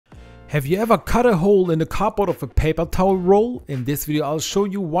Have you ever cut a hole in the cardboard of a paper towel roll? In this video I'll show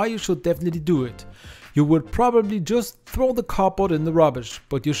you why you should definitely do it. You would probably just throw the cardboard in the rubbish,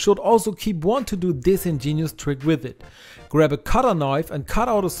 but you should also keep one to do this ingenious trick with it. Grab a cutter knife and cut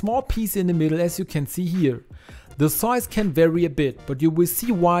out a small piece in the middle, as you can see here. The size can vary a bit, but you will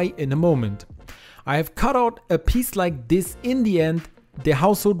see why in a moment. I have cut out a piece like this. In the end, the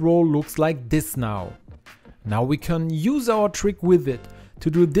household roll looks like this now. Now we can use our trick with it. To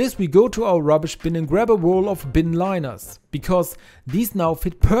do this, we go to our rubbish bin and grab a roll of bin liners, because these now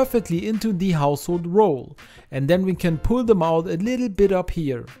fit perfectly into the household roll, and then we can pull them out a little bit up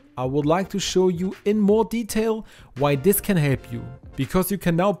here. I would like to show you in more detail why this can help you, because you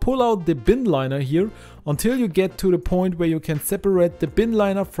can now pull out the bin liner here until you get to the point where you can separate the bin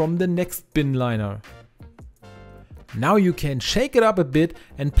liner from the next bin liner. Now you can shake it up a bit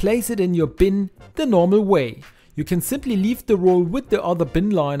and place it in your bin the normal way. You can simply leave the roll with the other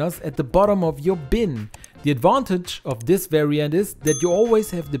bin liners at the bottom of your bin. The advantage of this variant is that you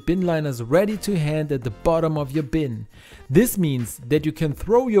always have the bin liners ready to hand at the bottom of your bin. This means that you can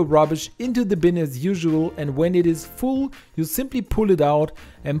throw your rubbish into the bin as usual, and when it is full you simply pull it out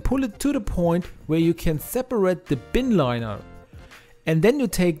and pull it to the point where you can separate the bin liner. And then you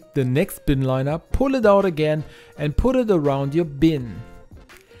take the next bin liner, pull it out again and put it around your bin.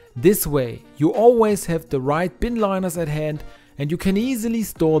 This way you always have the right bin liners at hand and you can easily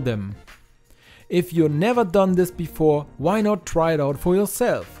store them. If you've never done this before, why not try it out for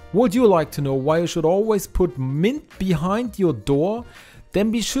yourself? Would you like to know why you should always put mint behind your door? Then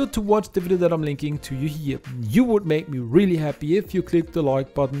be sure to watch the video that I'm linking to you here. You would make me really happy if you click the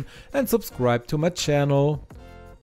like button and subscribe to my channel.